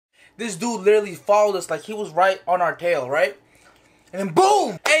this dude literally followed us, like he was right on our tail, right? And then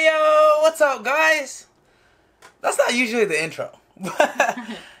boom! Hey yo, what's up guys? That's not usually the intro. But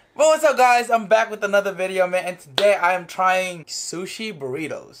what's up guys, I'm back with another video, man, and today I am trying sushi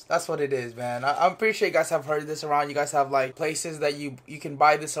burritos. That's what it is, man. I'm pretty sure you guys have heard this around. You guys have like places that you can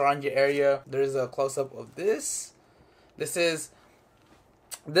buy this around your area. There's a close-up of this. This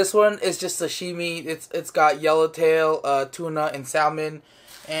one is just sashimi. It's got yellowtail, tuna, and salmon.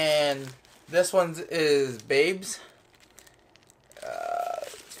 And this one is Babes.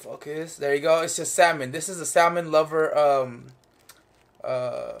 Focus. There you go. It's just salmon. This is a salmon lover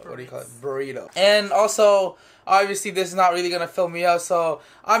what do you call it? Burrito. And also, obviously, this is not really gonna fill me up, so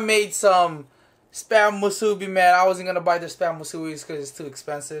I made some spam musubi, man. I wasn't gonna buy the spam musubis because it's too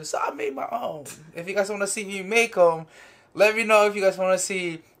expensive, so I made my own. If you guys want to see me make them, let me know if you guys want to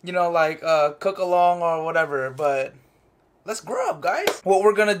see, you know, like cook along or whatever. But let's grub, guys. What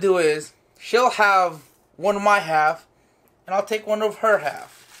we're gonna do is she'll have one of my half, and I'll take one of her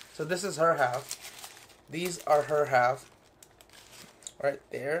half. So this is her half. These are her half. Right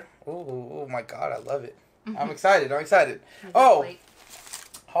there. Oh my god, I love it. I'm excited. I'm excited. Oh,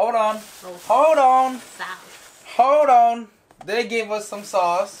 hold on. Hold on. Hold on. They gave us some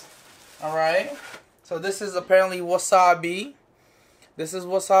sauce. Alright. So this is apparently wasabi. This is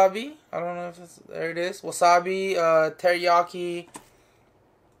wasabi. I don't know if it's... There it is. Wasabi, teriyaki,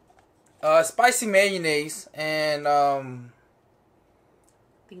 spicy mayonnaise, and I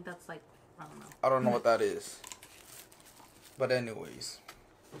think that's like... I don't know what that is. But anyways,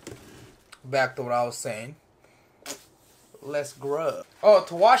 back to what I was saying. Let's grub. Oh,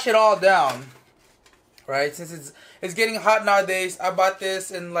 to wash it all down, right? Since it's getting hot nowadays, I bought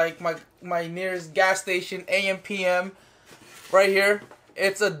this in like my nearest gas station, AM PM, right here.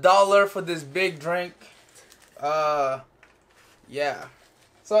 It's $1 for this big drink. Yeah.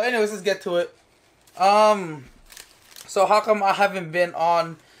 So anyways, let's get to it. So how come I haven't been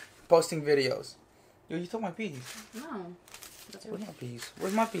on posting videos? Yo, you took my piece. No. Where's my piece?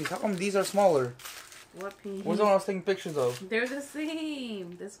 Where's my piece? How come these are smaller? What piece? Where's the one I was taking pictures of? They're the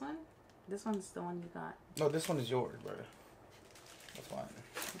same. This one? This one's the one you got. No, this one is yours, bro. That's fine.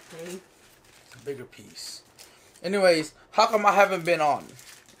 Okay. It's a bigger piece. Anyways, how come I haven't been on?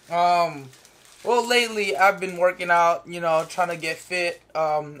 Well, lately I've been working out, you know, trying to get fit.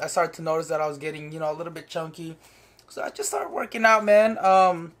 I started to notice that I was getting, you know, a little bit chunky. So I just started working out, man.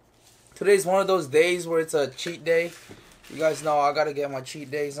 Today's one of those days where it's a cheat day. You guys know I gotta get my cheat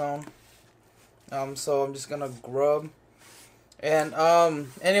days on. So I'm just gonna grub. And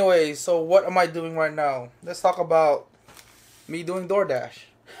anyway, so what am I doing right now? Let's talk about me doing DoorDash.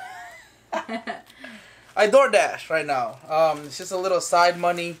 I DoorDash right now. It's just a little side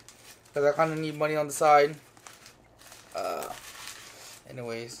money because I kind of need money on the side.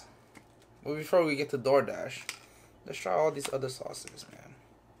 Anyways, but before we get to DoorDash, let's try all these other sauces, man.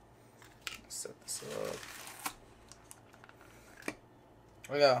 Let's set this up.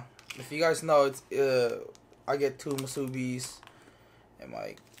 Oh yeah, if you guys know, it's I get 2 musubis, and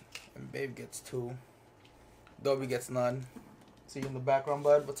Babe gets 2. Dobby gets none. See you in the background,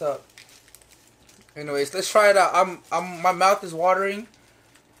 bud. What's up? Anyways, let's try it out. My mouth is watering,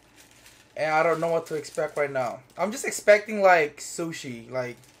 and I don't know what to expect right now. I'm just expecting like sushi,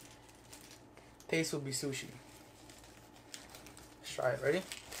 like taste will be sushi. Let's try it. Ready?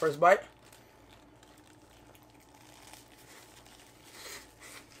 First bite.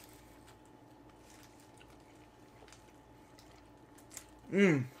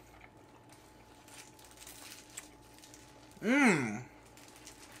 Mmm. Mmm.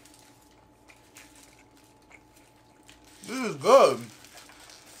 This is good.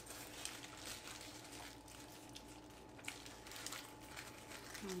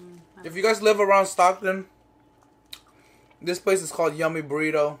 If you guys live around Stockton, this place is called Yummy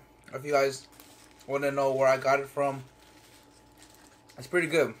Burrito. If you guys want to know where I got it from, it's pretty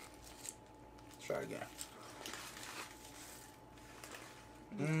good. Let's try it again.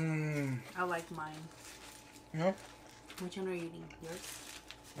 Mmm. I like mine. Yeah? Which one are you eating? Yours?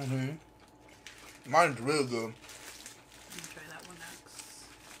 Mm-hmm. Mine's really good. Let me try that one next.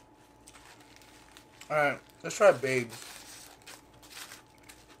 Alright, let's try Babes.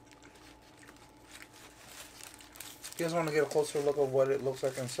 If you guys want to get a closer look of what it looks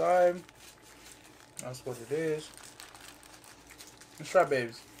like inside, that's what it is. Let's try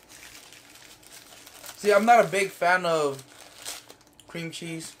Babes. See, I'm not a big fan of cream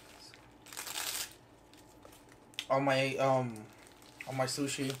cheese on my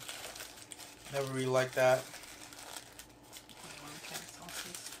sushi. Never really liked that.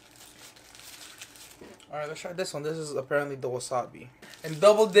 Alright, let's try this one. This is apparently the wasabi. And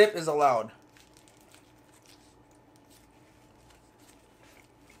double dip is allowed.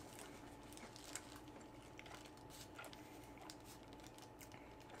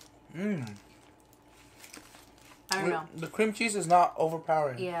 Mmm. I don't know. The cream cheese is not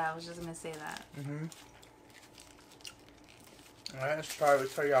overpowering. Yeah, I was just gonna say that. Mm-hmm. Alright, let's try it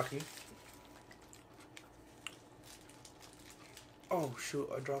with teriyaki. Oh shoot,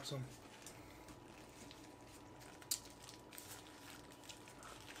 I dropped some.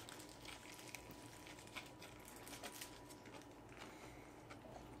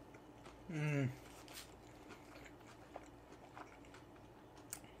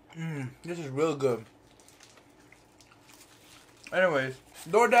 This is real good. Anyways,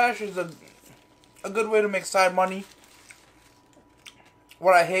 DoorDash is a good way to make side money.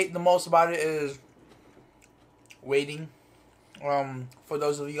 What I hate the most about it is waiting. For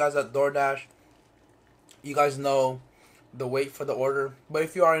those of you guys at DoorDash, you guys know the wait for the order. But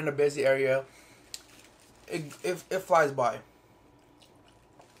if you are in a busy area, it flies by.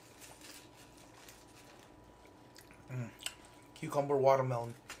 Cucumber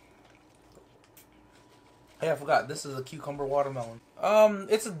watermelon. Hey, I forgot. This is a cucumber watermelon.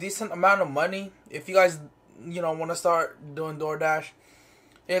 It's a decent amount of money. If you guys, want to start doing DoorDash,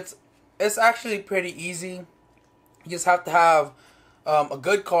 it's actually pretty easy. You just have to have a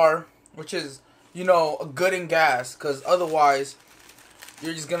good car, which is, a good in gas. Because otherwise,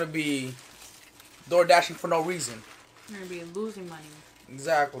 you're just going to be DoorDashing for no reason. You're going to be losing money.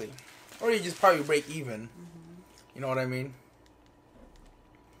 Exactly. Or you just probably break even. Mm-hmm. You know what I mean?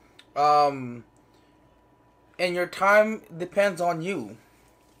 And your time depends on you,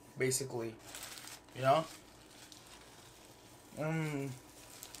 basically.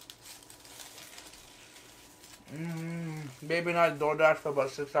 Maybe not DoorDash for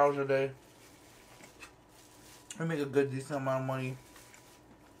about 6 hours a day. I make a good, decent amount of money.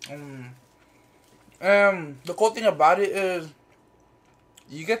 The cool thing about it is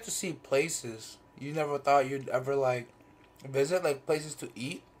you get to see places you never thought you'd ever, visit, places to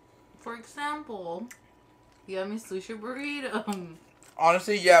eat. For example, yummy Sushi Burrito.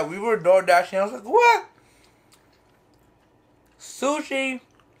 Honestly, yeah, we were door dashing. I was like, what? Sushi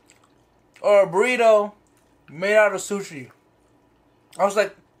or a burrito made out of sushi. I was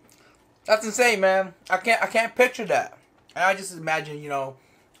like, that's insane, man. I can't picture that. And I just imagine,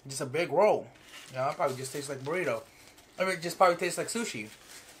 just a big roll. It probably just tastes like burrito. I mean, it just probably tastes like sushi.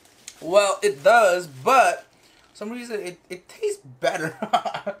 Well, it does, but for some reason it tastes better.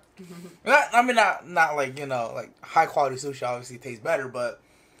 Not like high quality sushi obviously tastes better, but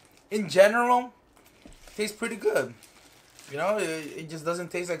in general, it tastes pretty good. It just doesn't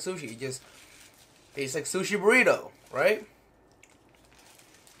taste like sushi. It just tastes like sushi burrito, right?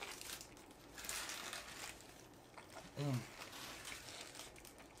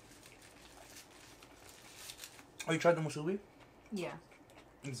 Oh, you tried the musubi? Yeah.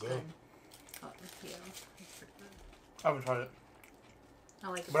 It's good. Oh, yeah. I haven't tried it. I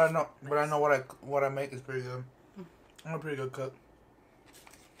like it. But I know what I make is pretty good. I'm a pretty good cook.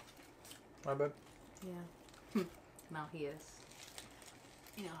 My bad. Yeah. Now he is.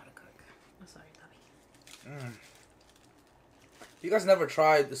 You know how to cook. I'm sorry, Bobby. You guys never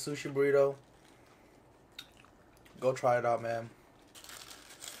tried the sushi burrito? Go try it out, man.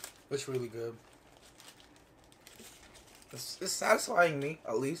 It's really good. It's satisfying me,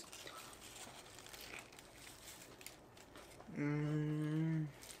 at least.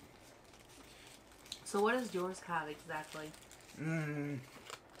 So what does yours have exactly? 3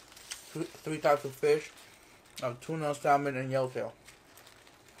 types of fish. Tuna, salmon, and yellowtail.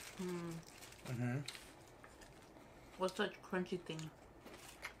 What's that crunchy thing?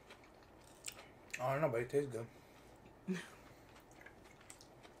 I don't know, but it tastes good.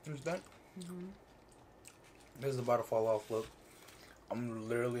 Understand? This is about to fall off, look. I'm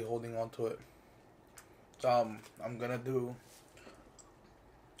literally holding on to it. So I'm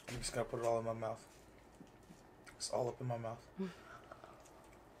just gonna put it all in my mouth. It's all up in my mouth.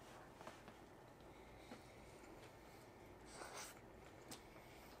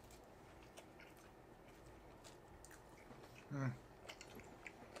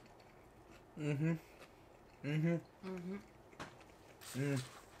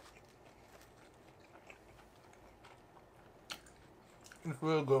 It's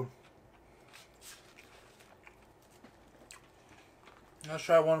real good. Let's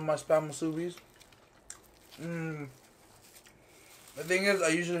try one of my spam musubis. The thing is, I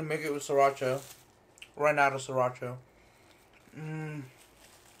usually make it with sriracha. Ran out of sriracha.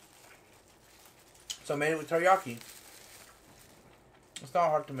 So I made it with teriyaki. It's not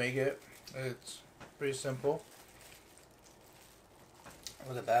hard to make it. It's pretty simple.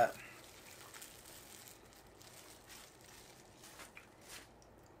 Look at that.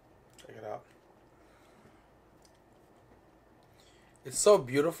 Check it out. It's so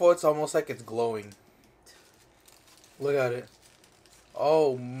beautiful, it's almost like it's glowing. Look at it.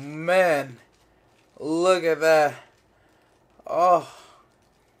 Oh, man. Look at that. Oh.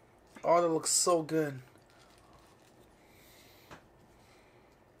 Oh, that looks so good.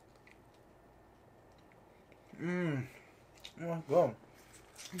 Mmm. Oh, go.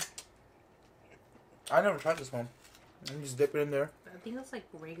 I never tried this one. Let me just dip it in there. I think it's like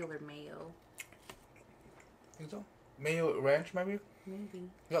regular mayo. Think so? Mayo ranch, maybe? Maybe.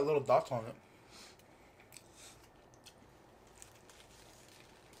 Got little dots on it.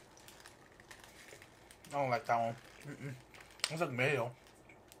 I don't like that one. It's like mayo.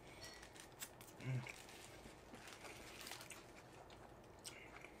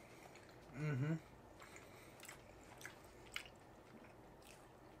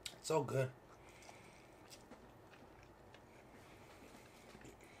 It's so good.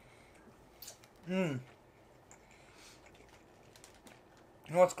 You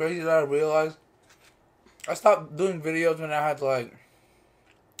know what's crazy that I realized? I stopped doing videos when I had like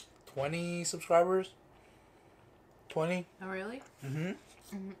 20 subscribers. 20? Oh, really?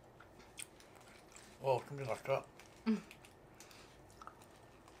 Oh, something got stuck.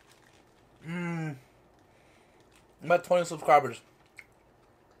 I'm at 20 subscribers.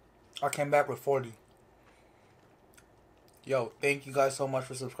 I came back with 40. Yo, thank you guys so much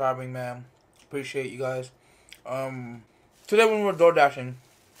for subscribing, man. Appreciate you guys. Today when we were door dashing,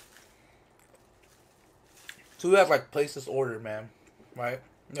 so we had like place this order, man. Right?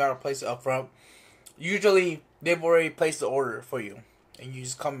 You gotta place it up front. Usually they've already placed the order for you, and you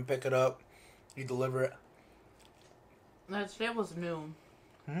just come and pick it up. You deliver it. No, today was new.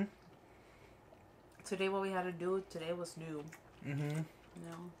 Today what we had to do today was new.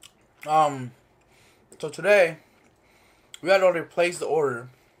 No. So today we had already placed the order,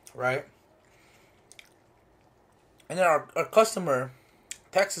 right? And then our customer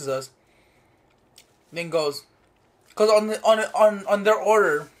texts us, then goes, because on their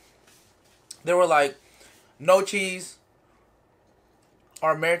order, they were like, no cheese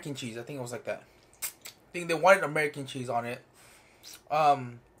or American cheese. I think it was like that. I think they wanted American cheese on it.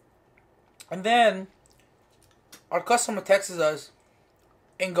 And then our customer texts us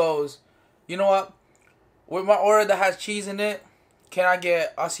and goes, you know what? With my order that has cheese in it, can I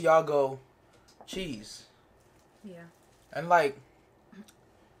get Asiago cheese? Yeah. And like,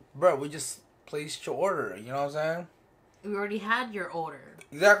 bro, we just placed your order. You know what I'm saying? We already had your order.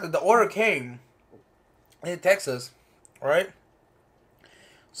 Exactly. The order came in Texas, right?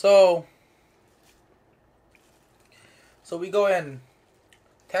 So we go and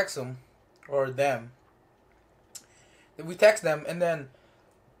text them, or them. Then we text them, and then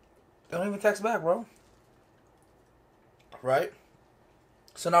they don't even text back, bro. Right?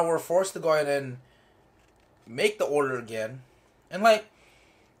 So now we're forced to go ahead and make the order again. And like,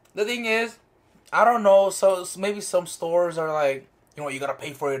 the thing is, I don't know, so maybe some stores are like, you know what, you gotta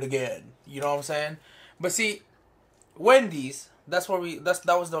pay for it again. You know what I'm saying? But see, Wendy's, that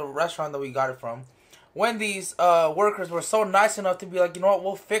was the restaurant that we got it from. Wendy's workers were so nice enough to be like, you know what,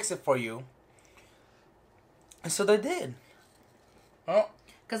 we'll fix it for you. And so they did. Oh.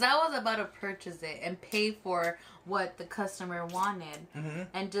 Because I was about to purchase it and pay for what the customer wanted,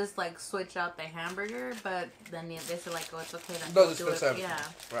 and just like switch out the hamburger, but then they said like, oh, it's okay, then Those do it. everything. Yeah.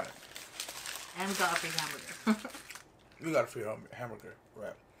 Right. And we got a free hamburger. We got a free hamburger,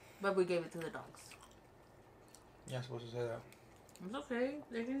 right? But we gave it to the dogs. You're not supposed to say that. It's okay.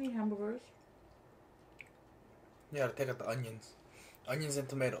 They can eat hamburgers. You gotta take out the onions. Onions and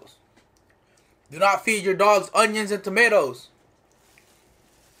tomatoes. Do not feed your dogs onions and tomatoes.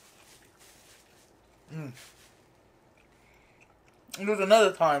 And there was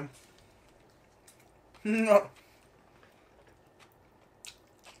another time. Door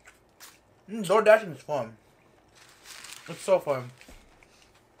dashing is fun. It's so fun.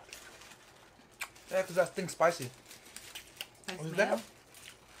 Yeah, because that thing's spicy. Spicy What's mayo? that?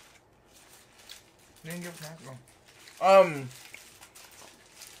 You didn't give it no.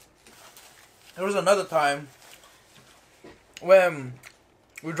 There was another time when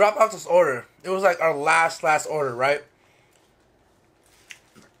we dropped off this order. It was like our last order, right?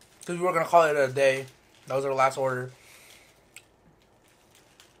 Because we were going to call it a day. That was our last order.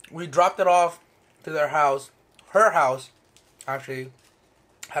 We dropped it off to their house. Her house, actually.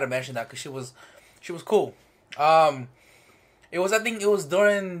 I had to mention that because she was cool. It was, I think it was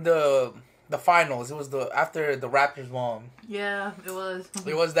during the finals. It was after the Raptors won. Yeah, it was.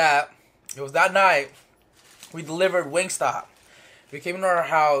 It was that night. We delivered Wingstop. We came into our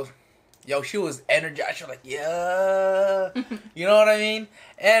house. Yo, she was energized. She was like, yeah. You know what I mean?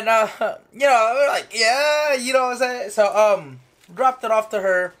 And, you know, we're like, yeah. You know what I'm saying? So, dropped it off to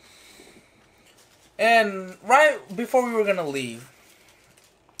her. And right before we were going to leave,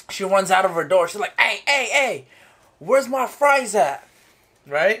 she runs out of her door. She's like, hey, where's my fries at?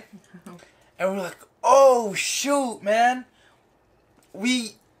 Right? And we're like, oh, shoot, man.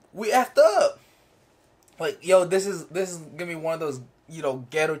 We effed up. Like, yo, this is gonna be one of those, you know,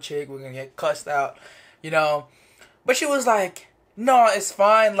 ghetto chick. We're gonna get cussed out, you know. But she was like, no, it's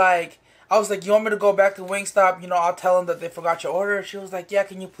fine. Like, I was like, you want me to go back to Wingstop? You know, I'll tell them that they forgot your order. She was like, yeah,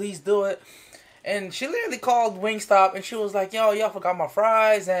 can you please do it? And she literally called Wingstop, and she was like, yo, y'all forgot my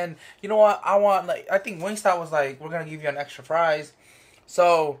fries. And you know what? I think Wingstop was like, we're gonna give you an extra fries.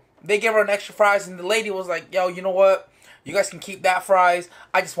 So they gave her an extra fries, and the lady was like, yo, you know what? You guys can keep that fries.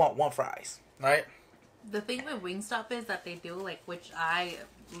 I just want one fries, right? The thing with Wingstop is that they do, like, which I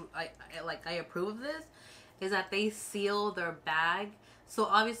approve of this, is that they seal their bag. So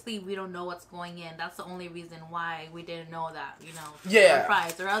obviously we don't know what's going in. That's the only reason why we didn't know that, you know. Yeah.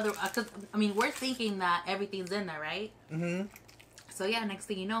 Fries or other, cause I mean we're thinking that everything's in there, right? Mhm. So yeah, next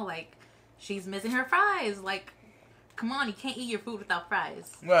thing you know, like, she's missing her fries. Like, come on, you can't eat your food without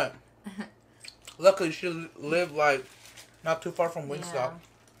fries. Right. Luckily, she lived like not too far from Wingstop. Yeah.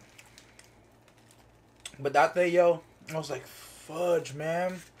 But that day, yo, I was like, fudge,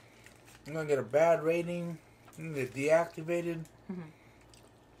 man. I'm gonna get a bad rating. I'm gonna get deactivated.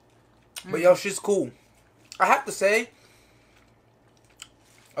 But yo, she's cool. I have to say,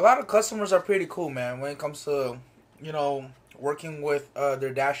 a lot of customers are pretty cool, man, when it comes to, you know, working with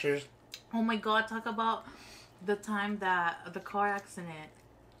their dashers. Oh my god, talk about the time that the car accident.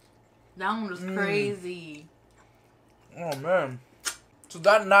 That one was crazy. Oh, man. So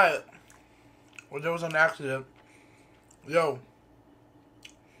that night, when there was an accident, yo,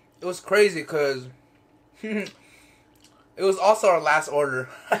 it was crazy because it was also our last order.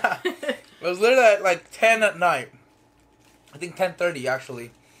 It was literally at like 10 at night. I think 10:30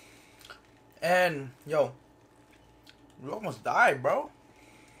 actually. And yo, we almost died, bro.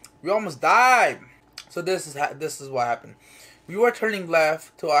 We almost died. So this is what happened. We were turning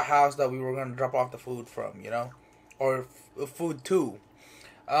left to our house that we were gonna drop off the food from, you know, or food to.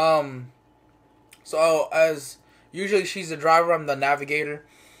 So as usually she's the driver, I'm the navigator.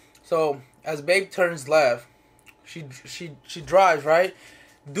 So as Babe turns left, she drives, right?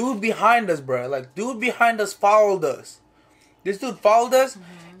 Dude behind us, bro. Like, dude behind us followed us. This dude followed us,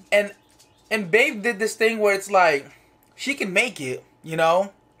 and Babe did this thing where it's like, she can make it, you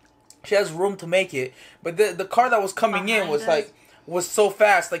know? She has room to make it. But the car that was coming in was like, was so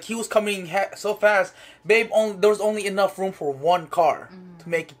fast. Like, he was coming so fast. Babe, there was only enough room for one car to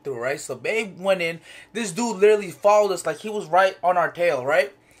make it through, right? So Babe went in. This dude literally followed us like he was right on our tail,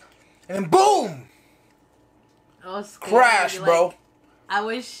 right? And then boom! Crash, bro. I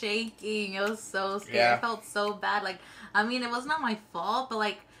was shaking. It was so scary. Yeah. I felt so bad. Like, I mean, it was not my fault, but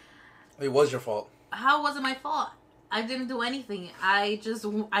like, it was your fault. How was it my fault? I didn't do anything. I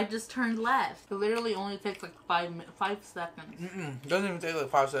just turned left. It literally only takes like 5 seconds. It doesn't even take like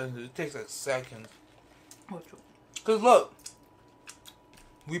 5 seconds. It takes like seconds. Oh, true. Cause look,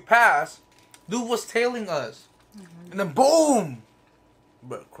 we passed. Dude was tailing us, and then boom,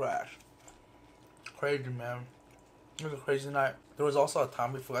 but crash. Crazy, man. It was a crazy night. There was also a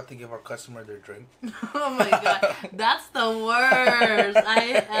time we forgot to give our customer their drink. Oh my god, that's the worst.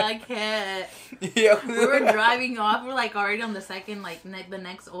 I can't. Yeah, we were driving off. We're like already on the second, like the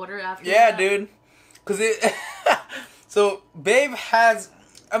next order after. Yeah, that. dude. Cause it. So Babe has,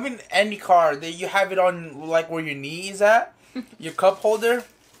 I mean, any car that you have it on like where your knee is at, your cup holder.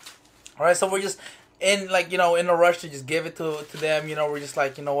 All right, so we're just in like, you know, in a rush to just give it to them. You know, we're just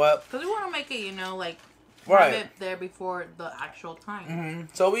like, you know what? Cause we want to make it, you know, like. Right. Have it there before the actual time.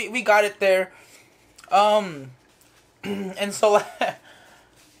 So we got it there. And so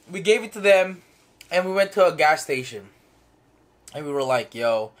we gave it to them, and we went to a gas station. And we were like,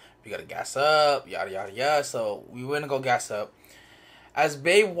 yo, we gotta gas up, yada, yada, yada. So we went to go gas up. As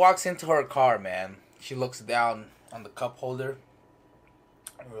Babe walks into her car, man, she looks down on the cup holder.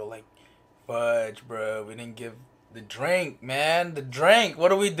 And we were like, fudge, bro, we didn't give the drink, man. The drink. What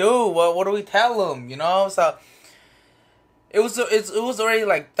do we do? What do we tell them? You know? So it was already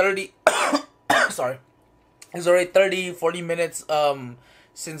like 30 sorry. It was already 30, 40 minutes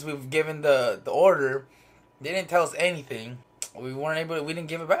since we've given the order. They didn't tell us anything. We didn't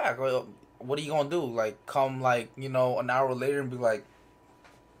give it back. Well, what are you gonna do? Like, come like, you know, an hour later and be like,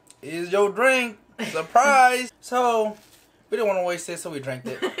 here's your drink. Surprise. So we didn't want to waste it, so we drank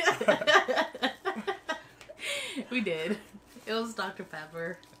it. We did. It was Dr.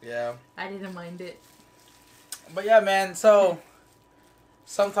 Pepper. Yeah. I didn't mind it. But yeah, man. So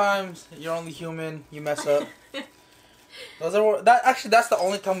sometimes you're only human. You mess up. That's the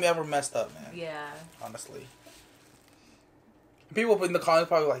only time we ever messed up, man. Yeah. Honestly. People in the comments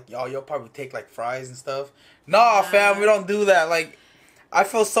probably like, yo, you'll probably take like fries and stuff. Nah, fam, we don't do that. Like, I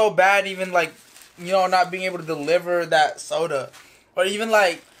feel so bad even like, you know, not being able to deliver that soda. Or even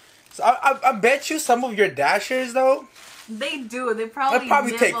like, so I bet you some of your Dashers though. They do. They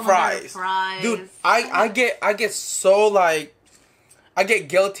probably take fries. Dude, I get so like, I get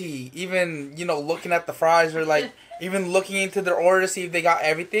guilty even, you know, looking at the fries or like even looking into their order to see if they got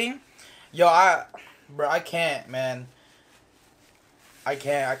everything. Yo, I can't, man. I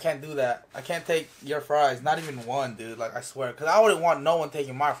can't do that. I can't take your fries. Not even one, dude. Like, I swear. Because I wouldn't want no one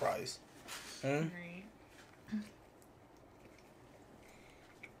taking my fries. Right.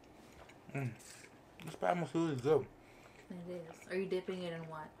 This Bama food is good. It is. Are you dipping it in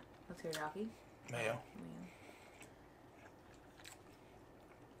what? What's your teriyaki? Mayo.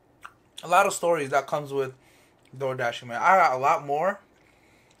 A lot of stories that comes with DoorDash, man. I got a lot more.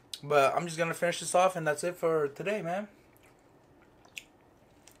 But I'm just going to finish this off. And that's it for today, man.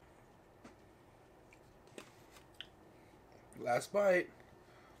 Last bite.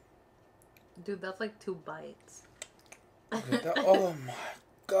 Dude, that's like 2 bites. Oh my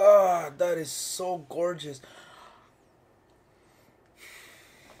god, that is so gorgeous.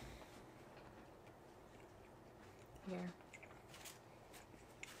 Here.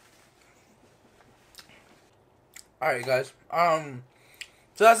 Alright, guys.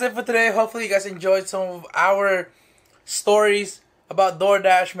 So that's it for today. Hopefully you guys enjoyed some of our stories about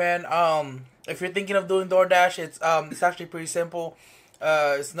DoorDash, man. If you're thinking of doing DoorDash, it's actually pretty simple.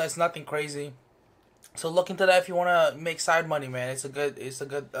 It's nothing crazy. So look into that if you want to make side money, man. It's a good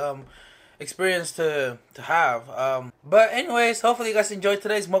experience to have. But anyways, hopefully you guys enjoyed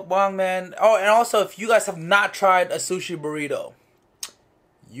today's mukbang, man. Oh, and also if you guys have not tried a sushi burrito,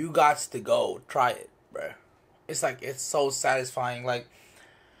 you got to go try it, bruh. It's so satisfying. Like,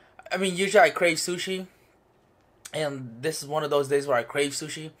 I mean, usually I crave sushi, and this is one of those days where I crave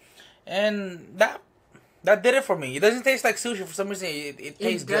sushi. And that did it for me. It doesn't taste like sushi for some reason. It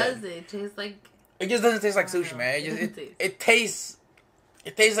tastes good. It tastes like. It just doesn't taste like sushi, man. It tastes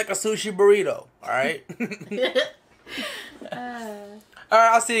like a sushi burrito. All right. All right.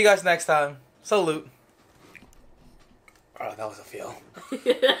 I'll see you guys next time. Salute. Oh, that was a feel.